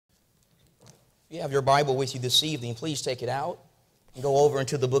If you have your Bible with you this evening, please take it out and go over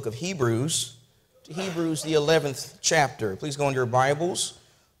into the book of Hebrews, to Hebrews the 11th chapter. Please go in your Bibles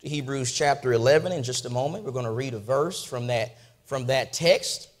to Hebrews chapter 11 in just a moment. We're going to read a verse from that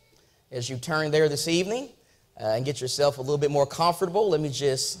text. As you turn there this evening and get yourself a little bit more comfortable, let me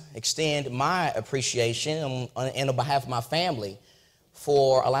just extend my appreciation and on behalf of my family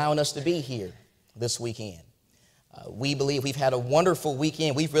for allowing us to be here this weekend. We believe we've had a wonderful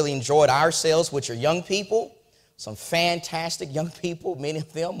weekend. We've really enjoyed ourselves with your young people, some fantastic young people, many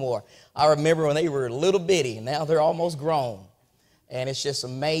of them. Or I remember when they were little bitty, and now they're almost grown. And it's just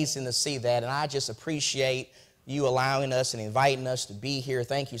amazing to see that. And I just appreciate you allowing us and inviting us to be here.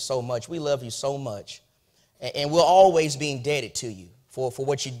 Thank you so much. We love you so much. And we'll always be indebted to you for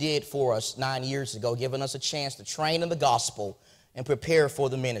what you did for us 9 years ago, giving us a chance to train in the gospel and prepare for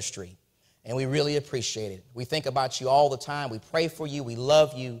the ministry. And we really appreciate it. We think about you all the time. We pray for you. We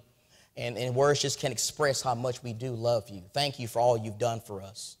love you. And words just can't express how much we do love you. Thank you for all you've done for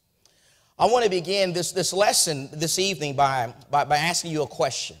us. I want to begin this lesson this evening by asking you a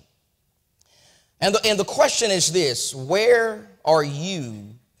question. And the question is this: where are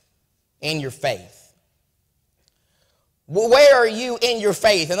you in your faith? Where are you in your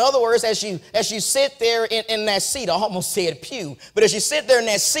faith? In other words, as you sit there in that seat, I almost said pew, but as you sit there in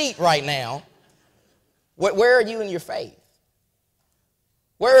that seat right now, where are you in your faith?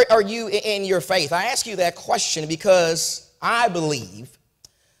 Where are you in your faith? I ask you that question because I believe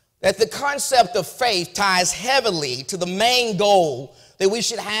that the concept of faith ties heavily to the main goal that we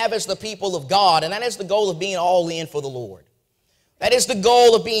should have as the people of God, and that is the goal of being all in for the Lord. That is the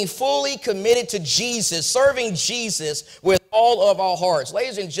goal of being fully committed to Jesus, serving Jesus with all of our hearts.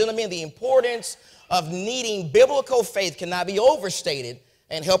 Ladies and gentlemen, the importance of needing biblical faith cannot be overstated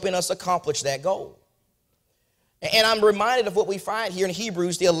in helping us accomplish that goal. And I'm reminded of what we find here in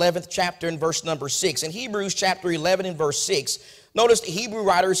Hebrews, the 11th chapter and verse number 6. In Hebrews chapter 11 and verse 6, notice the Hebrew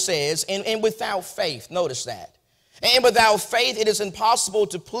writer says, and without faith, notice that. And without faith, it is impossible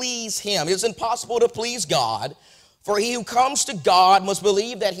to please him. It is impossible to please God. For he who comes to God must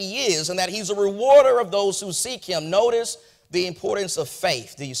believe that he is and that he's a rewarder of those who seek him. Notice the importance of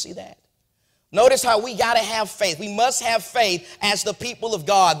faith. Do you see that? Notice how we got to have faith. We must have faith as the people of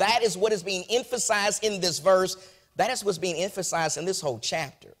God. That is what is being emphasized in this verse. That is what's being emphasized in this whole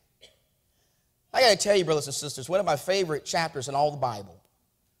chapter. I got to tell you, brothers and sisters, one of my favorite chapters in all the Bible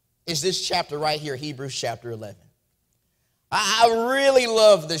is this chapter right here, Hebrews chapter 11. I really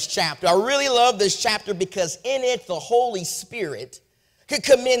love this chapter. I really love this chapter because in it, the Holy Spirit could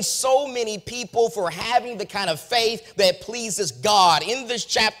commend so many people for having the kind of faith that pleases God. In this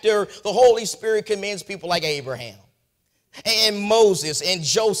chapter, the Holy Spirit commends people like Abraham and Moses and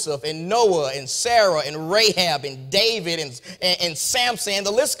Joseph and Noah and Sarah and Rahab and David and Samson.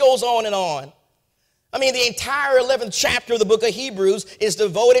 The list goes on and on. I mean, the entire 11th chapter of the book of Hebrews is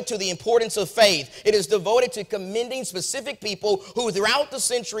devoted to the importance of faith. It is devoted to commending specific people who throughout the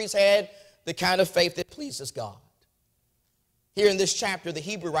centuries had the kind of faith that pleases God. Here in this chapter, the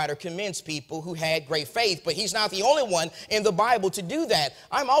Hebrew writer commends people who had great faith, but he's not the only one in the Bible to do that.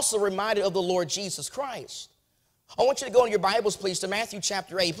 I'm also reminded of the Lord Jesus Christ. I want you to go in your Bibles, please, to Matthew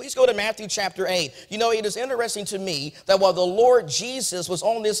chapter 8. Please go to Matthew chapter 8. You know, it is interesting to me that while the Lord Jesus was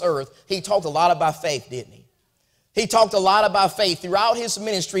on this earth, he talked a lot about faith, didn't he? He talked a lot about faith throughout his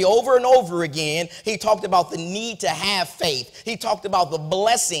ministry over and over again. He talked about the need to have faith. He talked about the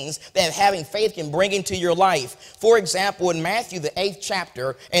blessings that having faith can bring into your life. For example, in Matthew, the 8th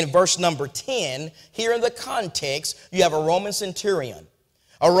chapter and verse number 10, here in the context, you have a Roman centurion.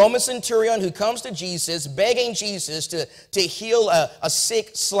 A Roman centurion who comes to Jesus, begging Jesus to heal a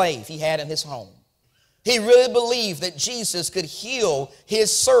sick slave he had in his home. He really believed that Jesus could heal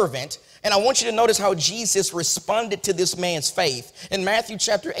his servant. And I want you to notice how Jesus responded to this man's faith. In Matthew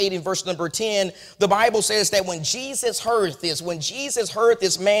chapter 8 and verse number 10, the Bible says that when Jesus heard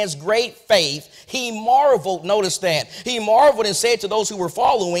this man's great faith, he marveled. Notice that. He marveled and said to those who were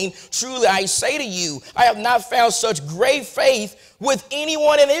following, "Truly I say to you, I have not found such great faith with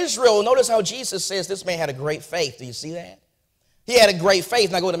anyone in Israel." Notice how Jesus says this man had a great faith. Do you see that? He had a great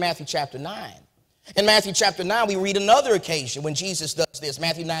faith. Now go to Matthew chapter 9. In Matthew chapter 9, we read another occasion when Jesus does this.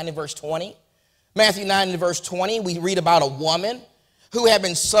 Matthew 9 and verse 20. Matthew 9 and verse 20, we read about a woman who had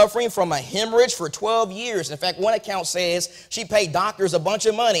been suffering from a hemorrhage for 12 years. In fact, one account says she paid doctors a bunch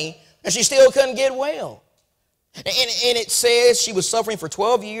of money and she still couldn't get well. And it says she was suffering for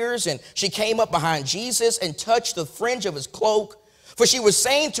 12 years and she came up behind Jesus and touched the fringe of his cloak. For she was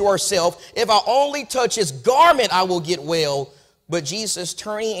saying to herself, "If I only touch his garment, I will get well." But Jesus,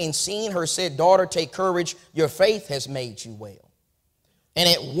 turning and seeing her, said, "Daughter, take courage. Your faith has made you well." And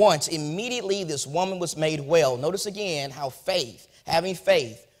at once, immediately, this woman was made well. Notice again how faith, having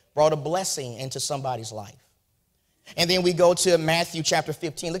faith, brought a blessing into somebody's life. And then we go to Matthew chapter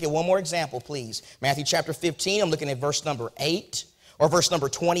 15. Look at one more example, please. Matthew chapter 15, I'm looking at verse number 8. Or verse number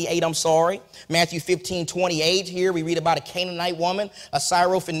 28, I'm sorry. Matthew 15:28, here we read about a Canaanite woman, a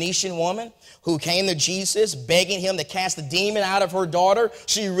Syrophoenician woman, who came to Jesus begging him to cast the demon out of her daughter.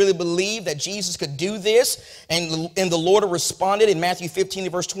 She really believed that Jesus could do this. And the Lord responded in Matthew 15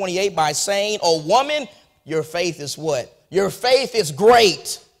 verse 28 by saying, "Oh woman, your faith is what? Your faith is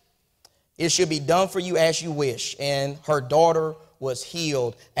great. It should be done for you as you wish." And her daughter was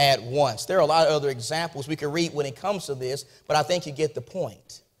healed at once. There are a lot of other examples we can read when it comes to this, but I think you get the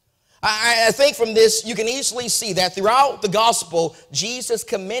point. I think from this, you can easily see that throughout the gospel, Jesus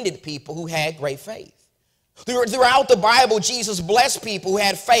commended people who had great faith. Throughout the Bible, Jesus blessed people who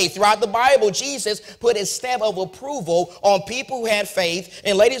had faith. Throughout the Bible, Jesus put his stamp of approval on people who had faith.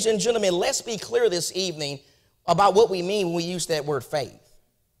 And ladies and gentlemen, let's be clear this evening about what we mean when we use that word faith.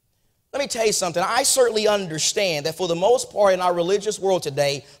 Let me tell you something. I certainly understand that for the most part in our religious world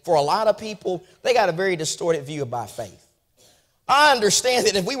today, for a lot of people, they got a very distorted view about faith. I understand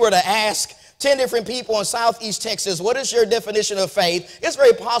that if we were to ask 10 different people in Southeast Texas, what is your definition of faith? It's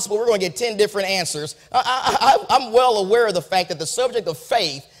very possible we're going to get 10 different answers. I'm well aware of the fact that the subject of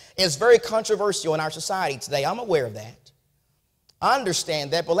faith is very controversial in our society today. I'm aware of that. I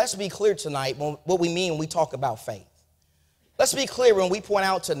understand that, but let's be clear tonight what we mean when we talk about faith. Let's be clear when we point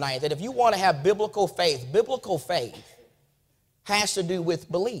out tonight that if you want to have biblical faith has to do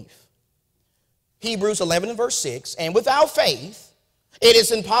with belief. Hebrews 11 and verse 6, "And without faith, it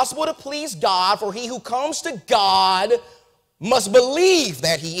is impossible to please God, for he who comes to God must believe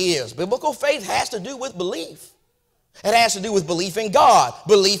that he is." Biblical faith has to do with belief. It has to do with belief in God,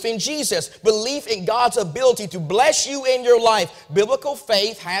 belief in Jesus, belief in God's ability to bless you in your life. Biblical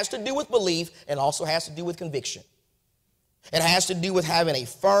faith has to do with belief and also has to do with conviction. It has to do with having a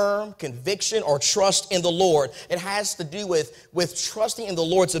firm conviction or trust in the Lord. It has to do with trusting in the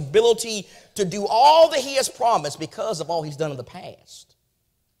Lord's ability to do all that he has promised because of all he's done in the past.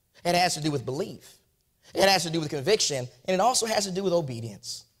 It has to do with belief. It has to do with conviction, and it also has to do with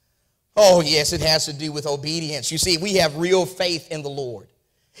obedience. Oh, yes, it has to do with obedience. You see, we have real faith in the Lord.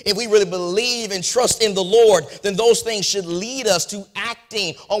 If we really believe and trust in the Lord, then those things should lead us to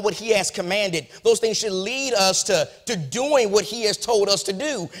acting on what he has commanded. Those things should lead us to doing what he has told us to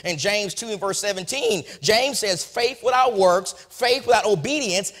do. In James 2 and verse 17, James says, "Faith without works, faith without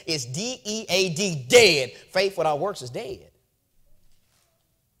obedience is D-E-A-D, dead." Faith without works is dead.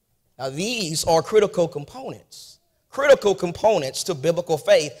 Now, these are critical components to biblical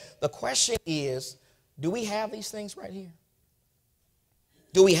faith. The question is, do we have these things right here?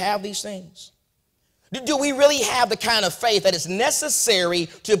 Do we have these things? Do we really have the kind of faith that is necessary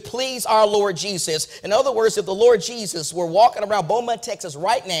to please our Lord Jesus? In other words, if the Lord Jesus were walking around Beaumont, Texas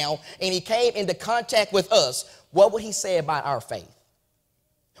right now, and he came into contact with us, what would he say about our faith?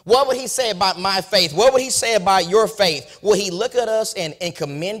 What would he say about my faith? What would he say about your faith? Will he look at us and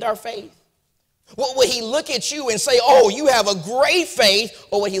commend our faith? Will he look at you and say, "Oh, you have a great faith"?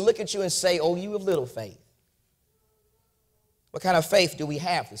 Or will he look at you and say, "Oh, you have little faith"? What kind of faith do we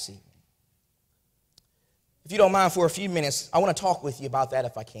have this evening? If you don't mind, for a few minutes, I want to talk with you about that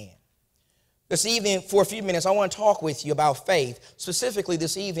if I can. This evening, for a few minutes, I want to talk with you about faith. Specifically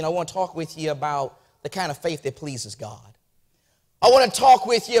this evening, I want to talk with you about the kind of faith that pleases God. I want to talk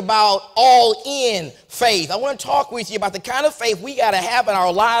with you about all-in faith. I want to talk with you about the kind of faith we got to have in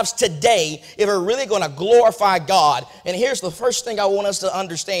our lives today if we're really going to glorify God. And here's the first thing I want us to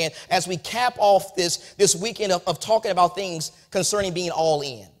understand as we cap off this weekend of talking about things concerning being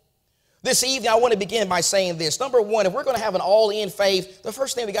all-in. This evening, I want to begin by saying this. Number one, if we're going to have an all-in faith, the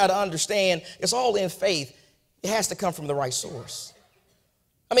first thing we got to understand is all-in faith, it has to come from the right source.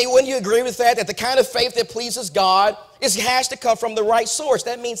 I mean, wouldn't you agree with that? That the kind of faith that pleases God has to come from the right source.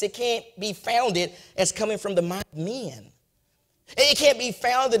 That means it can't be founded as coming from the mind of men. It can't be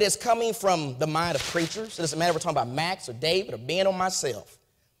founded as coming from the mind of preachers. It doesn't matter if we're talking about Max or David or Ben or myself.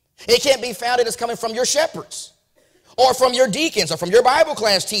 It can't be founded as coming from your shepherds or from your deacons or from your Bible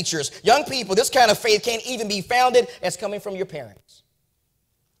class teachers. Young people, this kind of faith can't even be founded as coming from your parents.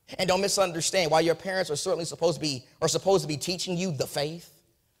 And don't misunderstand, while your parents are certainly supposed to be teaching you the faith,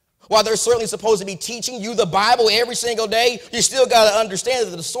 while they're certainly supposed to be teaching you the Bible every single day, you still got to understand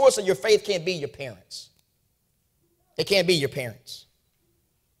that the source of your faith can't be your parents. It can't be your parents.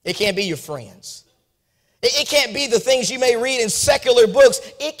 It can't be your friends. It can't be the things you may read in secular books.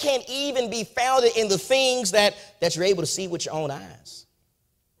 It can't even be founded in the things that you're able to see with your own eyes.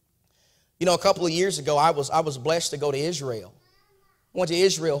 You know, a couple of years ago, I was blessed to go to Israel. I went to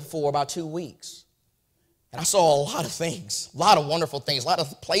Israel for about 2 weeks. And I saw a lot of things, a lot of wonderful things, a lot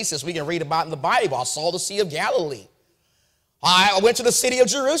of places we can read about in the Bible. I saw the Sea of Galilee. I went to the city of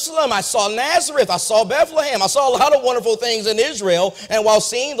Jerusalem. I saw Nazareth. I saw Bethlehem. I saw a lot of wonderful things in Israel. And while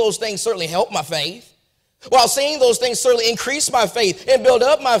seeing those things certainly helped my faith, while seeing those things certainly increased my faith and build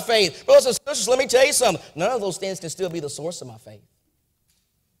up my faith, brothers and sisters, let me tell you something. None of those things can still be the source of my faith.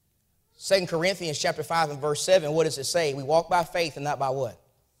 2 Corinthians chapter 5 and verse 7, what does it say? We walk by faith and not by what?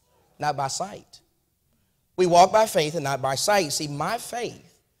 Not by sight. We walk by faith and not by sight. See, my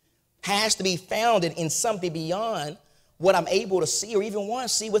faith has to be founded in something beyond what I'm able to see or even want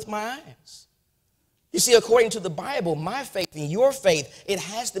to see with my eyes. You see, according to the Bible, my faith and your faith, it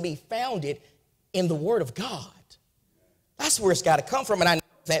has to be founded in the Word of God. That's where it's got to come from. And I know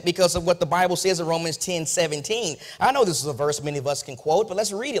that because of what the Bible says in Romans 10:17. I know this is a verse many of us can quote, but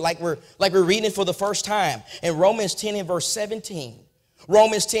let's read it like we're reading it for the first time. In Romans 10 and verse 17.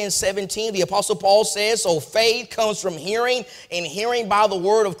 Romans 10:17, the Apostle Paul says, so faith comes from hearing, and hearing by the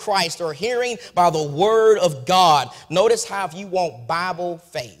word of Christ, or hearing by the word of God. Notice how if you want Bible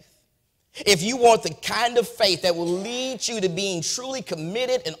faith, if you want the kind of faith that will lead you to being truly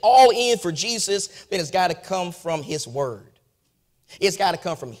committed and all in for Jesus, then it's got to come from his word. It's got to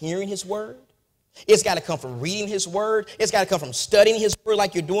come from hearing his word. It's got to come from reading his word. It's got to come from studying his word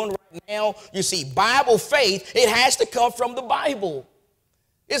like you're doing right now. You see, Bible faith, it has to come from the Bible.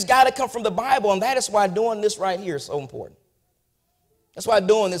 It's got to come from the Bible, and that is why doing this right here is so important. That's why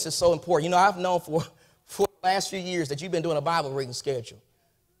doing this is so important. You know, I've known for the last few years that you've been doing a Bible reading schedule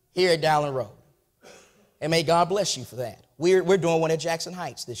here at Dowling Road. And may God bless you for that. We're doing one at Jackson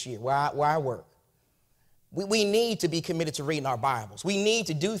Heights this year, where I work. We need to be committed to reading our Bibles. We need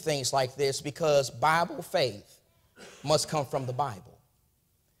to do things like this because Bible faith must come from the Bible.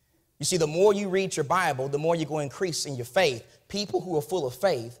 You see, the more you read your Bible, the more you're going to increase in your faith. People who are full of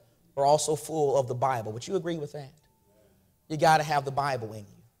faith are also full of the Bible. Would you agree with that? You got to have the Bible in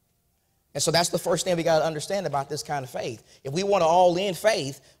you. And so that's the first thing we got to understand about this kind of faith. If we want to all-in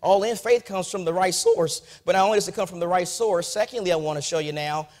faith comes from the right source. But not only does it come from the right source, secondly, I want to show you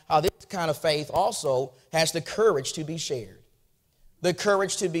now how this kind of faith also has the courage to be shared. The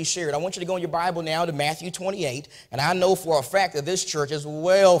courage to be shared. I want you to go in your Bible now to Matthew 28. And I know for a fact that this church is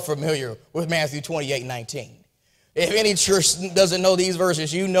well familiar with Matthew 28:19. If any church doesn't know these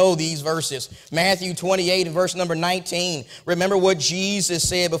verses, you know these verses. Matthew 28 and verse number 19. Remember what Jesus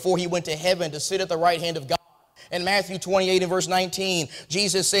said before he went to heaven to sit at the right hand of God. In Matthew 28 and verse 19,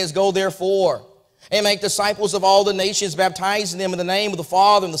 Jesus says, go therefore and make disciples of all the nations, baptizing them in the name of the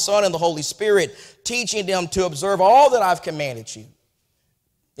Father and the Son and the Holy Spirit, teaching them to observe all that I've commanded you.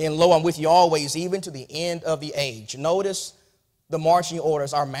 And lo, I'm with you always, even to the end of the age. Notice the marching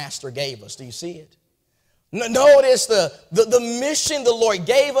orders our master gave us. Do you see it? Notice the mission the Lord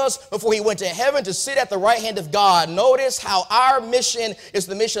gave us before he went to heaven to sit at the right hand of God. Notice how our mission is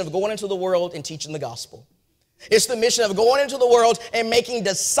the mission of going into the world and teaching the gospel. It's the mission of going into the world and making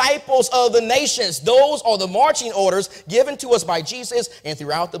disciples of the nations. Those are the marching orders given to us by Jesus. And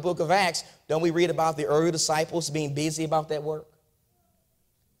throughout the book of Acts, don't we read about the early disciples being busy about that work?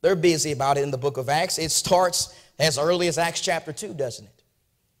 They're busy about it in the book of Acts. It starts as early as Acts chapter 2, doesn't it?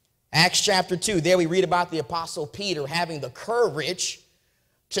 Acts chapter 2, there we read about the apostle Peter having the courage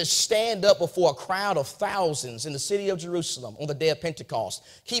to stand up before a crowd of thousands in the city of Jerusalem on the day of Pentecost.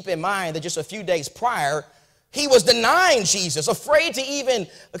 Keep in mind that just a few days prior, he was denying Jesus, afraid to even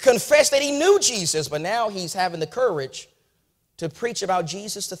confess that he knew Jesus, but now he's having the courage to preach about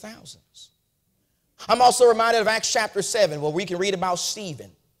Jesus to thousands. I'm also reminded of Acts chapter 7, where we can read about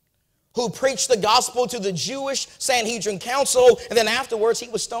Stephen, who preached the gospel to the Jewish Sanhedrin council, and then afterwards he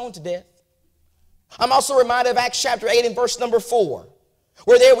was stoned to death. I'm also reminded of Acts chapter 8 and verse number 4,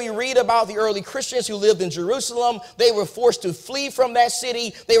 where there we read about the early Christians who lived in Jerusalem. They were forced to flee from that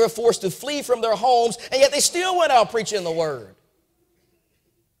city. They were forced to flee from their homes, and yet they still went out preaching the word.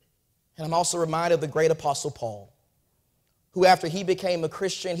 And I'm also reminded of the great apostle Paul, who after he became a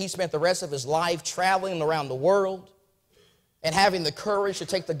Christian, he spent the rest of his life traveling around the world and having the courage to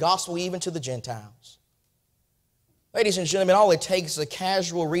take the gospel even to the Gentiles. Ladies and gentlemen, all it takes is a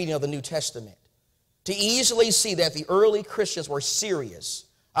casual reading of the New Testament to easily see that the early Christians were serious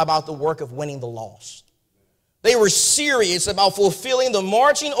about the work of winning the lost. They were serious about fulfilling the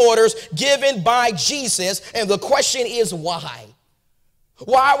marching orders given by Jesus, and the question is why?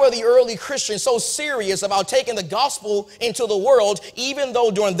 Why were the early Christians so serious about taking the gospel into the world, even though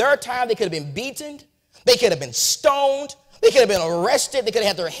during their time they could have been beaten, they could have been stoned, they could have been arrested, they could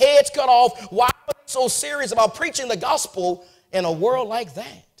have had their heads cut off? Why were they so serious about preaching the gospel in a world like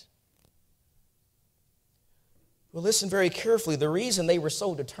that? Well, listen very carefully. The reason they were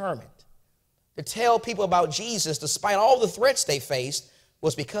so determined to tell people about Jesus, despite all the threats they faced,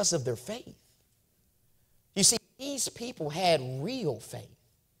 was because of their faith. You see, these people had real faith.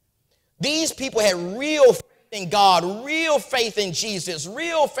 These people had real faith in God, real faith in Jesus,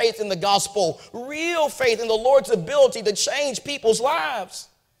 real faith in the gospel, real faith in the Lord's ability to change people's lives.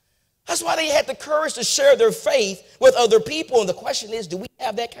 That's why they had the courage to share their faith with other people. And the question is, do we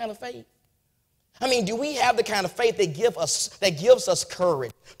have that kind of faith? I mean, do we have the kind of faith that gives us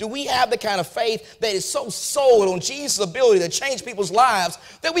courage? Do we have the kind of faith that is so sold on Jesus' ability to change people's lives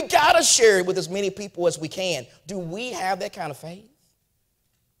that we got to share it with as many people as we can? Do we have that kind of faith?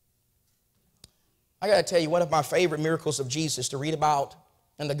 I got to tell you, one of my favorite miracles of Jesus to read about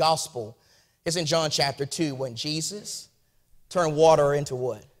in the gospel is in John chapter 2 when Jesus turned water into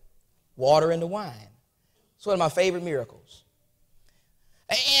what? Water into wine. It's one of my favorite miracles.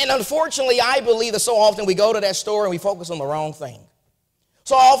 And unfortunately, I believe that so often we go to that story and we focus on the wrong thing.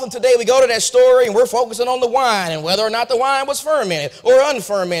 So often today we go to that story and we're focusing on the wine and whether or not the wine was fermented or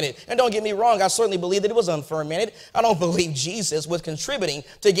unfermented. And don't get me wrong, I certainly believe that it was unfermented. I don't believe Jesus was contributing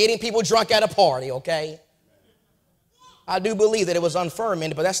to getting people drunk at a party, okay? I do believe that it was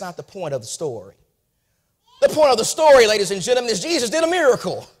unfermented, but that's not the point of the story. The point of the story, ladies and gentlemen, is Jesus did a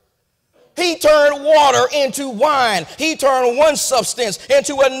miracle. He turned water into wine. He turned one substance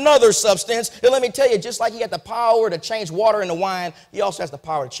into another substance. And let me tell you, just like he had the power to change water into wine, he also has the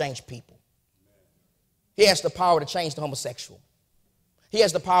power to change people. He has the power to change the homosexual. He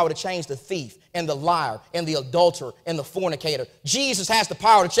has the power to change the thief and the liar and the adulterer and the fornicator. Jesus has the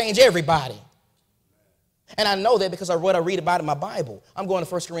power to change everybody. And I know that because of what I read about in my Bible. I'm going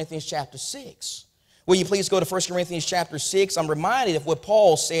to 1 Corinthians chapter 6. Will you please go to 1 Corinthians chapter 6? I'm reminded of what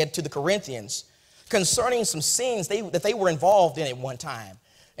Paul said to the Corinthians concerning some sins that they were involved in at one time.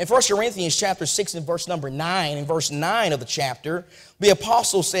 In 1 Corinthians chapter 6 and verse number 9, in verse 9 of the chapter, the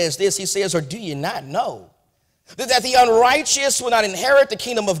apostle says this. He says, or do you not know that the unrighteous will not inherit the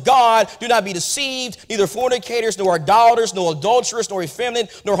kingdom of God? Do not be deceived. Neither fornicators, nor idolaters, nor adulterers, nor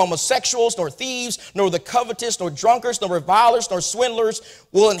effeminate, nor homosexuals, nor thieves, nor the covetous, nor drunkards, nor revilers, nor swindlers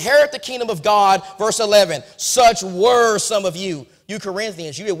will inherit the kingdom of God. Verse 11, such were some of you. You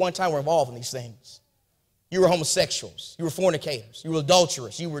Corinthians, you at one time were involved in these things. You were homosexuals. You were fornicators. You were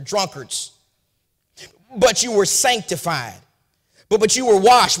adulterers. You were drunkards. But you were sanctified. But you were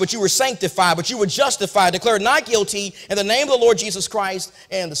washed, but you were sanctified, but you were justified, declared not guilty in the name of the Lord Jesus Christ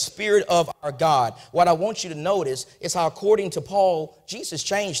and the Spirit of our God. What I want you to notice is how, according to Paul, Jesus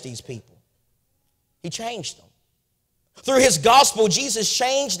changed these people. He changed them. Through his gospel, Jesus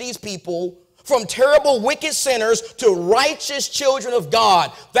changed these people from terrible, wicked sinners to righteous children of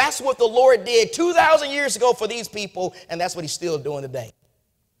God. That's what the Lord did 2,000 years ago for these people, and that's what he's still doing today.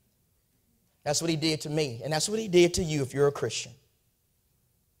 That's what he did to me, and that's what he did to you if you're a Christian.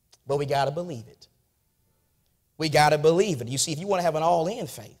 But we got to believe it. We got to believe it. You see, if you want to have an all-in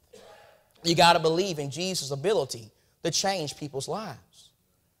faith, you got to believe in Jesus' ability to change people's lives.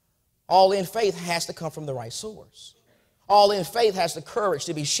 All-in faith has to come from the right source. All-in faith has the courage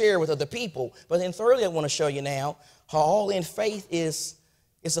to be shared with other people. But then thirdly, I want to show you now how all-in faith is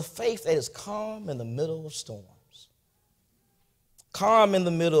a faith that is calm in the middle of storms. Calm in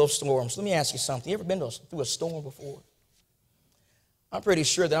the middle of storms. Let me ask you something. You ever been through a storm before? I'm pretty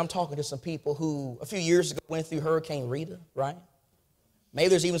sure that I'm talking to some people who a few years ago went through Hurricane Rita, right? Maybe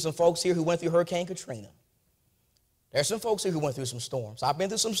there's even some folks here who went through Hurricane Katrina. There's some folks here who went through some storms. I've been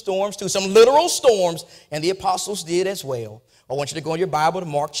through some storms, too, some literal storms, and the apostles did as well. I want you to go in your Bible to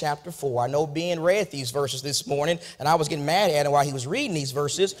Mark chapter 4. I know Ben read these verses this morning, and I was getting mad at him while he was reading these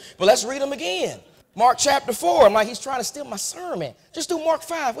verses, but let's read them again. Mark chapter 4. I'm like, he's trying to steal my sermon. Just do Mark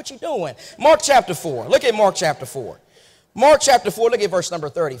 5. What you doing? Mark chapter 4. Look at Mark chapter 4. Mark chapter 4, look at verse number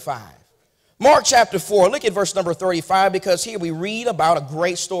 35. Mark chapter 4, look at verse number 35, because here we read about a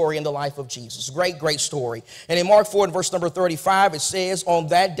great story in the life of Jesus. Great, great story. And in Mark 4, in verse number 35, it says, on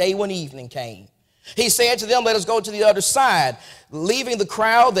that day when evening came, he said to them, let us go to the other side. Leaving the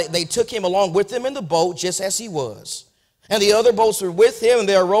crowd, they took him along with them in the boat, just as he was. And the other boats were with him, and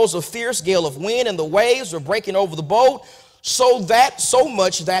there arose a fierce gale of wind, and the waves were breaking over the boat, so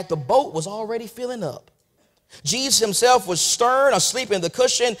much that the boat was already filling up. Jesus himself was stern, asleep in the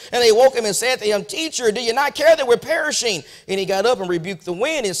cushion, and they woke him and said to him, teacher, do you not care that we're perishing? And he got up and rebuked the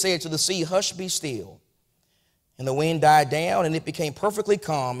wind and said to the sea, hush, be still. And the wind died down, and it became perfectly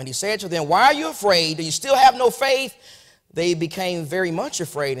calm. And he said to them, why are you afraid? Do you still have no faith? They became very much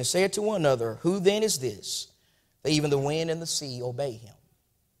afraid and said to one another, who then is this, that even the wind and the sea obey him?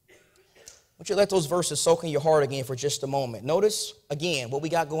 I want you to let those verses soak in your heart again for just a moment. Notice, again, what we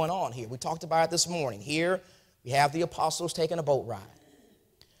got going on here. We talked about it this morning. Here, We have the apostles taking a boat ride.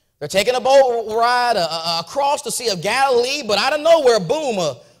 They're taking a boat ride across the Sea of Galilee, but out of nowhere,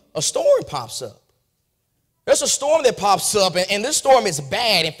 boom, a storm pops up. There's a storm that pops up, and this storm is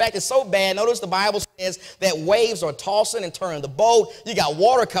bad. In fact, it's so bad. Notice the Bible says that waves are tossing and turning the boat. You got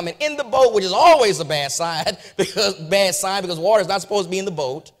water coming in the boat, which is always a bad sign because water is not supposed to be in the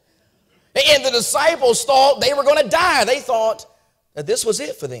boat. And the disciples thought they were going to die. They thought that this was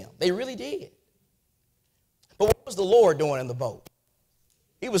it for them. They really did. But what was the Lord doing in the boat?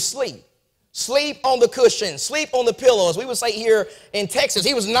 He was asleep. Sleep on the cushion. Sleep on the pillows. We would say here in Texas,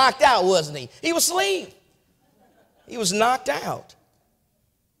 he was knocked out, wasn't he? He was asleep. He was knocked out.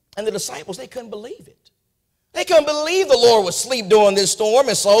 And the disciples, they couldn't believe it. They couldn't believe the Lord was asleep during this storm.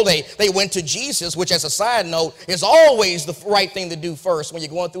 And so they went to Jesus, which as a side note is always the right thing to do first when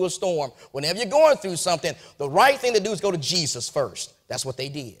you're going through a storm. Whenever you're going through something, the right thing to do is go to Jesus first. That's what they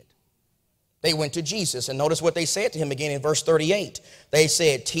did. They went to Jesus, and notice what they said to him again in verse 38. They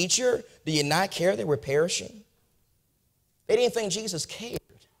said, "Teacher, do you not care that we're perishing?" They didn't think Jesus cared.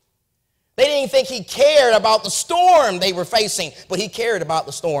 They didn't think he cared about the storm they were facing, but he cared about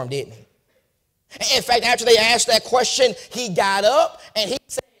the storm, didn't he? In fact, after they asked that question, he got up and he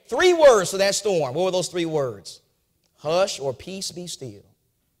said 3 words to that storm. What were those 3 words? Hush, or peace, be still.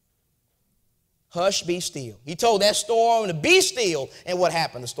 Hush, be still. He told that storm to be still, and what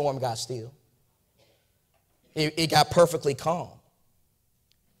happened? The storm got still. It got perfectly calm.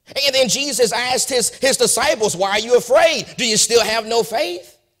 And then Jesus asked his disciples, "Why are you afraid? Do you still have no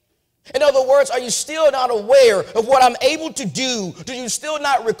faith?" In other words, are you still not aware of what I'm able to do? Do you still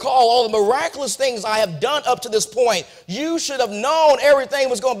not recall all the miraculous things I have done up to this point? You should have known everything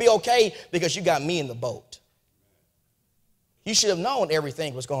was going to be okay because you got me in the boat. You should have known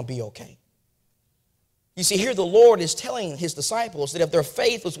everything was going to be okay. You see, here the Lord is telling his disciples that if their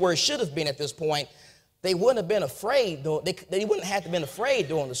faith was where it should have been at this point, they wouldn't have been afraid. They wouldn't have to been afraid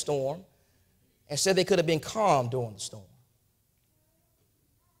during the storm. Instead, they could have been calm during the storm.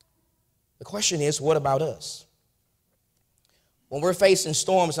 The question is, what about us? When we're facing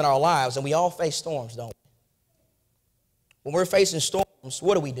storms in our lives, and we all face storms, don't we? When we're facing storms,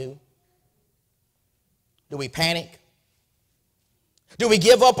 what do? Do we panic? Do we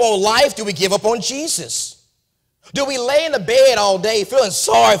give up on life? Do we give up on Jesus? Do we lay in the bed all day feeling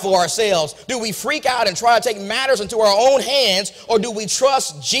sorry for ourselves? Do we freak out and try to take matters into our own hands? Or do we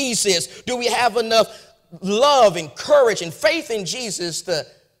trust Jesus? Do we have enough love and courage and faith in Jesus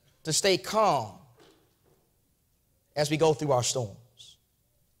to stay calm as we go through our storms?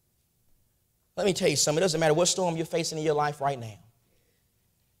 Let me tell you something. It doesn't matter what storm you're facing in your life right now.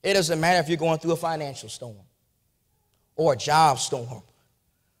 It doesn't matter if you're going through a financial storm or a job storm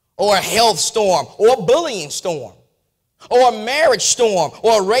or a health storm or a bullying storm or a marriage storm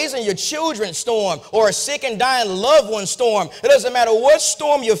or a raising your children storm or a sick and dying loved one storm. It doesn't matter what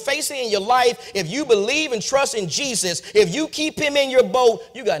storm you're facing in your life. If you believe and trust in Jesus, if you keep him in your boat,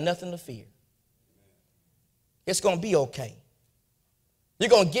 you got nothing to fear. It's going to be okay. You're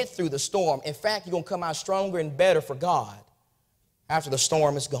going to get through the storm. In fact, you're going to come out stronger and better for God after the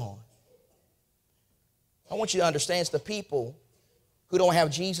storm is gone. I want you to understand it's the people who don't have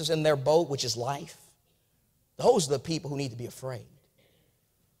Jesus in their boat, which is life. Those are the people who need to be afraid.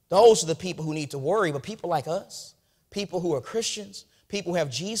 Those are the people who need to worry. But people like us, people who are Christians, people who have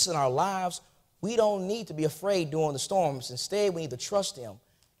Jesus in our lives, we don't need to be afraid during the storms. Instead, we need to trust him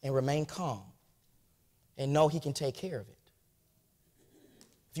and remain calm and know he can take care of it.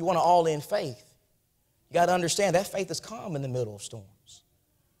 If you want an all-in faith, you got to understand that faith is calm in the middle of storms.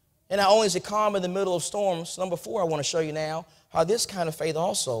 And not only is it calm in the middle of storms, number 4, I want to show you now how this kind of faith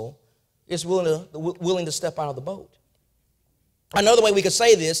also is willing to step out of the boat. Another way we could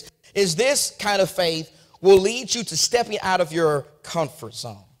say this is this kind of faith will lead you to stepping out of your comfort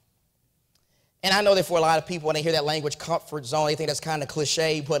zone. And I know that for a lot of people, when they hear that language, comfort zone, they think that's kind of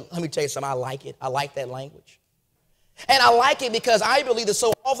cliche, but let me tell you something, I like it. I like that language. And I like it because I believe that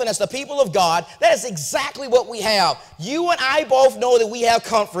so often as the people of God, that is exactly what we have. You and I both know that we have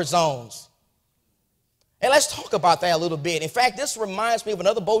comfort zones. And let's talk about that a little bit. In fact, this reminds me of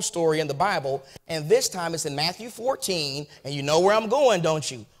another boat story in the Bible, and this time it's in Matthew 14, and you know where I'm going, don't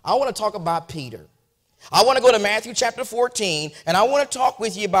you? I want to talk about Peter. I want to go to Matthew chapter 14, and I want to talk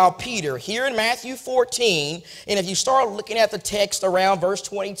with you about Peter here in Matthew 14. And if you start looking at the text around verse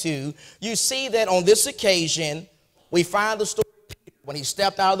 22, you see that on this occasion, we find the story of Peter when he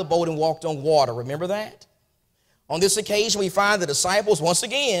stepped out of the boat and walked on water. Remember that? On this occasion, we find the disciples, once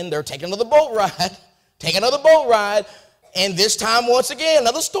again, they're taking another boat ride. Take another boat ride, and this time, once again,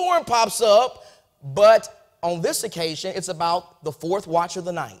 another storm pops up. But on this occasion, it's about the 4th watch of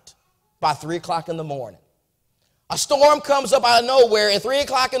the night, by 3 o'clock in the morning. A storm comes up out of nowhere at 3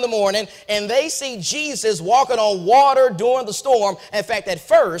 o'clock in the morning, and they see Jesus walking on water during the storm. In fact, at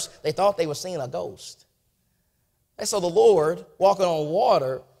first, they thought they were seeing a ghost. And so the Lord walking on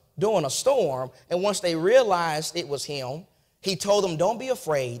water during a storm, and once they realized it was him, he told them, don't be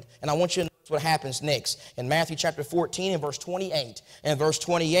afraid, and I want you to notice what happens next. In Matthew chapter 14 and verse 28. In verse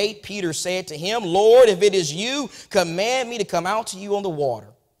 28, Peter said to him, Lord, if it is you, command me to come out to you on the water.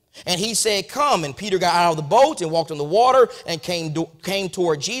 And he said, come. And Peter got out of the boat and walked on the water and came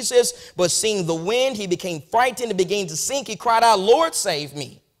toward Jesus. But seeing the wind, he became frightened and began to sink. He cried out, Lord, save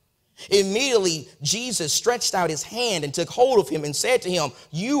me. Immediately, Jesus stretched out his hand and took hold of him and said to him,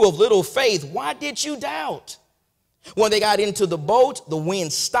 you of little faith, why did you doubt? When they got into the boat, the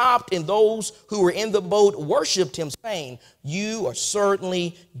wind stopped, and those who were in the boat worshiped him, saying, you are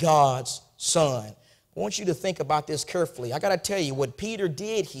certainly God's son. I want you to think about this carefully. I got to tell you, what Peter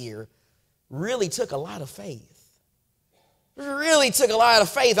did here really took a lot of faith. It really took a lot of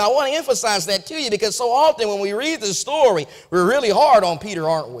faith. I want to emphasize that to you because so often when we read this story, we're really hard on Peter,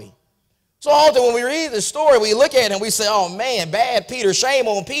 aren't we? So often when we read the story, we look at it and we say, oh man, bad Peter, shame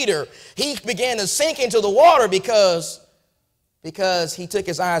on Peter. He began to sink into the water because he took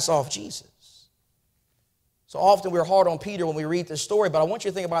his eyes off Jesus. So often we're hard on Peter when we read this story, but I want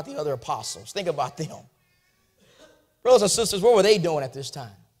you to think about the other apostles. Think about them. Brothers and sisters, what were they doing at this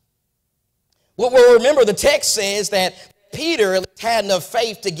time? Well, remember the text says that Peter had enough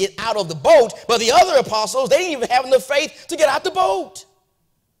faith to get out of the boat, but the other apostles, they didn't even have enough faith to get out the boat.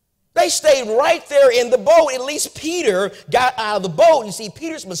 They stayed right there in the boat. At least Peter got out of the boat. You see,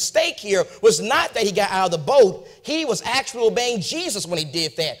 Peter's mistake here was not that he got out of the boat. He was actually obeying Jesus when he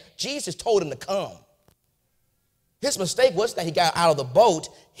did that. Jesus told him to come. His mistake wasn't that he got out of the boat.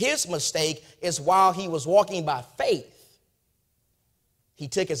 His mistake is while he was walking by faith, he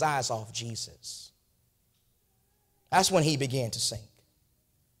took his eyes off Jesus. That's when he began to sink.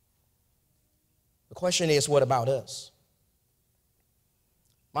 The question is, what about us?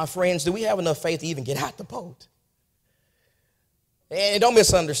 My friends, do we have enough faith to even get out the boat? And don't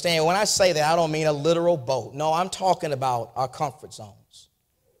misunderstand. When I say that, I don't mean a literal boat. No, I'm talking about our comfort zones.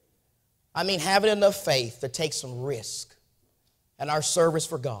 I mean having enough faith to take some risk in our service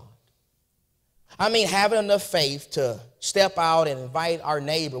for God. I mean having enough faith to step out and invite our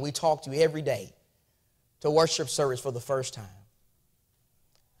neighbor we talk to every day to worship service for the first time.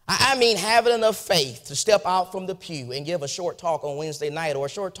 I mean having enough faith to step out from the pew and give a short talk on Wednesday night or a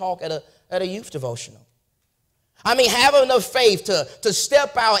short talk at a youth devotional. I mean having enough faith to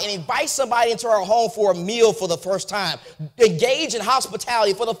step out and invite somebody into our home for a meal for the first time. Engage in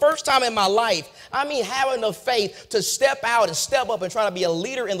hospitality for the first time in my life. I mean having enough faith to step out and step up and try to be a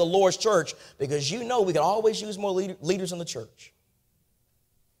leader in the Lord's church, because you know we could always use more leaders in the church.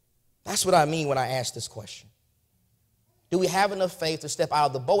 That's what I mean when I ask this question. Do we have enough faith to step out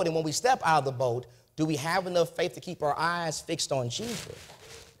of the boat? And when we step out of the boat, do we have enough faith to keep our eyes fixed on Jesus,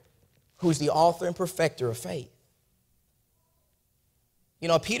 who's the author and perfecter of faith? You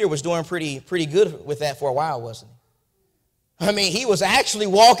know, Peter was doing pretty good with that for a while, wasn't he? I mean, he was actually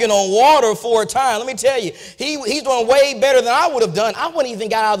walking on water for a time. Let me tell you, he's doing way better than I would have done. I wouldn't even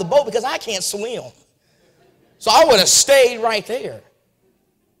got out of the boat because I can't swim. So I would have stayed right there.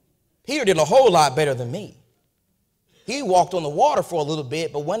 Peter did a whole lot better than me. He walked on the water for a little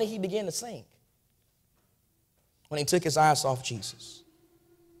bit, but when did he begin to sink? When he took his eyes off Jesus.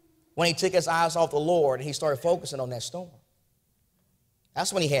 When he took his eyes off the Lord and he started focusing on that storm.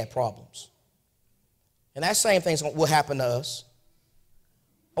 That's when he had problems. And that same thing will happen to us.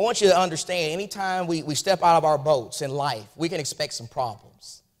 I want you to understand, anytime we step out of our boats in life, we can expect some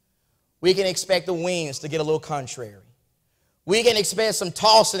problems. We can expect the winds to get a little contrary. We can expect some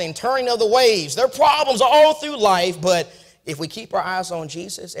tossing and turning of the waves. There are problems all through life, but if we keep our eyes on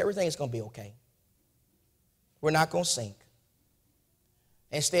Jesus, everything is going to be okay. We're not going to sink.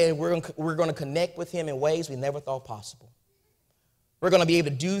 Instead, we're going to connect with him in ways we never thought possible. We're going to be able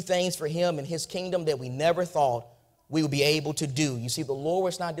to do things for him and his kingdom that we never thought we would be able to do. You see, the Lord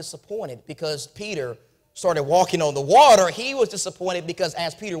was not disappointed because Peter started walking on the water. He was disappointed because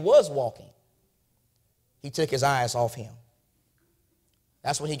as Peter was walking, he took his eyes off him.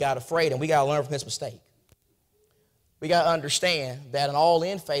 That's when he got afraid, and we got to learn from his mistake. We got to understand that an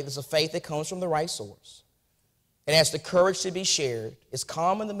all-in faith is a faith that comes from the right source. It has the courage to be shared, is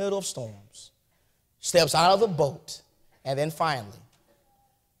calm in the middle of storms, steps out of the boat, and then finally,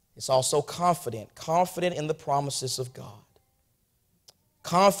 it's also confident in the promises of God.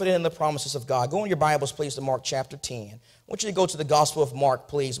 Confident in the promises of God. Go in your Bibles, please, to Mark chapter 10. I want you to go to the Gospel of Mark,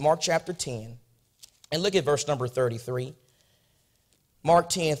 please. Mark chapter 10, and look at verse number 33. Mark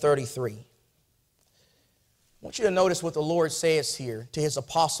 10:33. I want you to notice what the Lord says here to his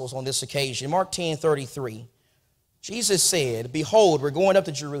apostles on this occasion. Mark 10:33. Jesus said, behold, we're going up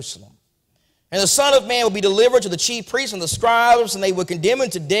to Jerusalem. And the Son of Man will be delivered to the chief priests and the scribes, and they will condemn him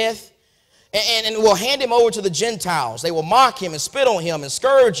to death, and will hand him over to the Gentiles. They will mock him and spit on him and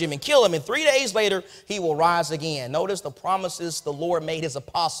scourge him and kill him. And 3 days later, he will rise again. Notice the promises the Lord made his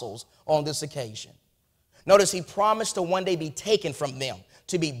apostles on this occasion. Notice he promised to one day be taken from them,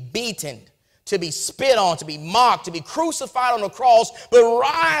 to be beaten, to be spit on, to be mocked, to be crucified on the cross, but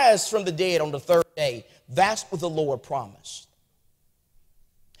rise from the dead on the third day. That's what the Lord promised.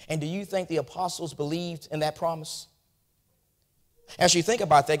 And do you think the apostles believed in that promise? As you think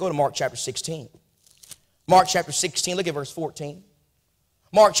about that, go to Mark chapter 16. Mark chapter 16, look at verse 14.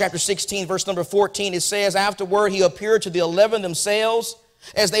 Mark chapter 16, verse number 14, it says, afterward he appeared to the 11 themselves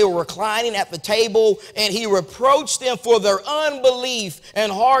as they were reclining at the table, and he reproached them for their unbelief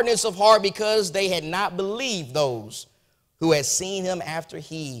and hardness of heart because they had not believed those who had seen him after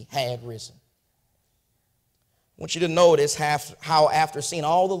he had risen. I want you to notice how after seeing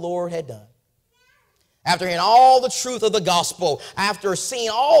all the Lord had done, after hearing all the truth of the gospel, after seeing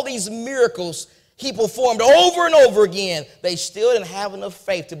all these miracles he performed over and over again, they still didn't have enough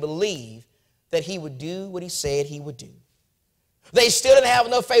faith to believe that he would do what he said he would do. They still didn't have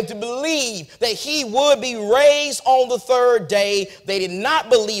enough faith to believe that he would be raised on the third day. They did not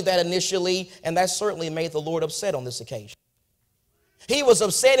believe that initially, and that certainly made the Lord upset on this occasion. He was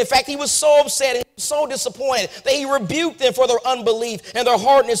upset. In fact, he was so upset and so disappointed that he rebuked them for their unbelief and their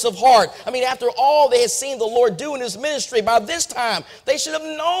hardness of heart. I mean, after all they had seen the Lord do in his ministry, by this time, they should have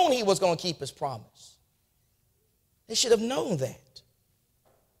known he was going to keep his promise. They should have known that.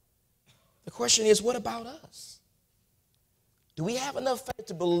 The question is, what about us? Do we have enough faith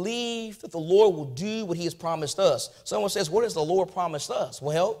to believe that the Lord will do what he has promised us? Someone says, what has the Lord promised us?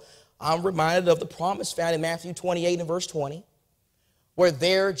 Well, I'm reminded of the promise found in Matthew 28 and verse 20. Where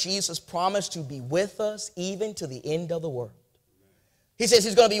there Jesus promised to be with us even to the end of the world. He says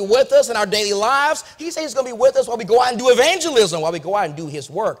he's going to be with us in our daily lives. He says he's going to be with us while we go out and do evangelism, while we go out and do his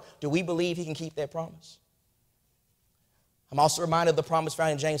work. Do we believe he can keep that promise? I'm also reminded of the promise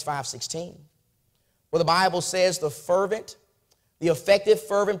found in James 5:16, where the Bible says the effective,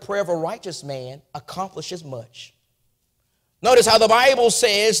 fervent prayer of a righteous man accomplishes much. Notice how the Bible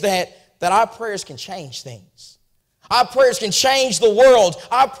says that our prayers can change things. Our prayers can change the world.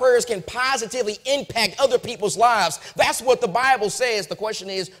 Our prayers can positively impact other people's lives. That's what the Bible says. The question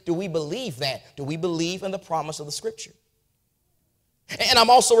is, do we believe that? Do we believe in the promise of the Scripture? And I'm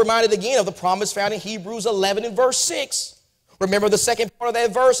also reminded again of the promise found in Hebrews 11 and verse 6. Remember the second part of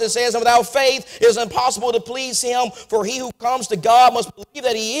that verse, it says, and without faith it is impossible to please him, for he who comes to God must believe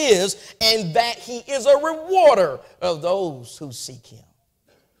that he is, and that he is a rewarder of those who seek him.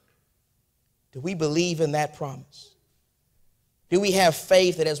 Do we believe in that promise? Do we have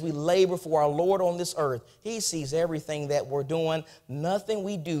faith that as we labor for our Lord on this earth, he sees everything that we're doing? Nothing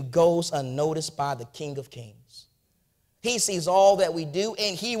we do goes unnoticed by the King of Kings. He sees all that we do,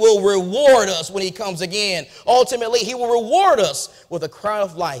 and he will reward us when he comes again. Ultimately, he will reward us with a crown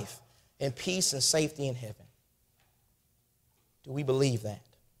of life and peace and safety in heaven. Do we believe that?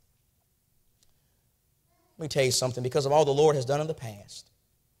 Let me tell you something. Because of all the Lord has done in the past,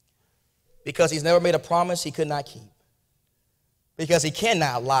 because he's never made a promise he could not keep, because he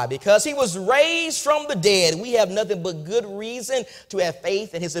cannot lie, because he was raised from the dead, we have nothing but good reason to have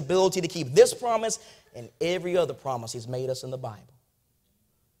faith in his ability to keep this promise and every other promise he's made us in the Bible.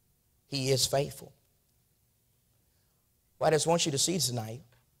 He is faithful. What I just want you to see tonight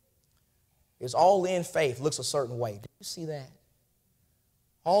is all in faith looks a certain way. Do you see that?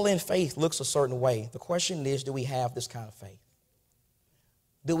 All in faith looks a certain way. The question is, do we have this kind of faith?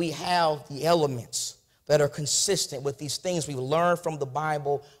 Do we have the elements that are consistent with these things we've learned from the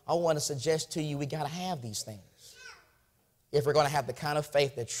Bible? I want to suggest to you we got to have these things if we're going to have the kind of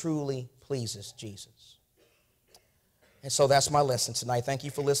faith that truly pleases Jesus. And so that's my lesson tonight. Thank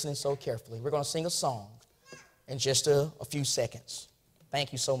you for listening so carefully. We're going to sing a song in just a few seconds.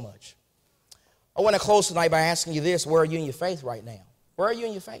 Thank you so much. I want to close tonight by asking you this: where are you in your faith right now? Where are you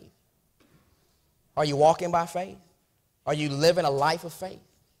in your faith? Are you walking by faith? Are you living a life of faith?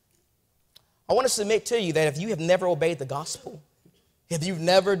 I want to submit to you that if you have never obeyed the gospel, if you've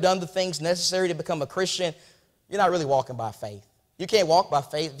never done the things necessary to become a Christian, you're not really walking by faith. You can't walk by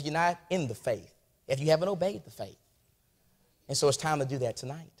faith if you're not in the faith, if you haven't obeyed the faith. And so it's time to do that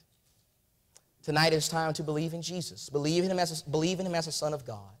tonight. Tonight it's time to believe in Jesus. Believe in him as a Son of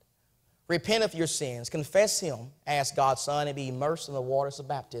God. Repent of your sins. Confess him as God's Son and be immersed in the waters of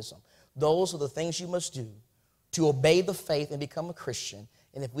baptism. Those are the things you must do to obey the faith and become a Christian.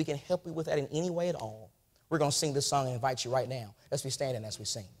 And if we can help you with that in any way at all, We're going to sing this song and invite you right now. Let's be standing as we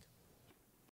sing.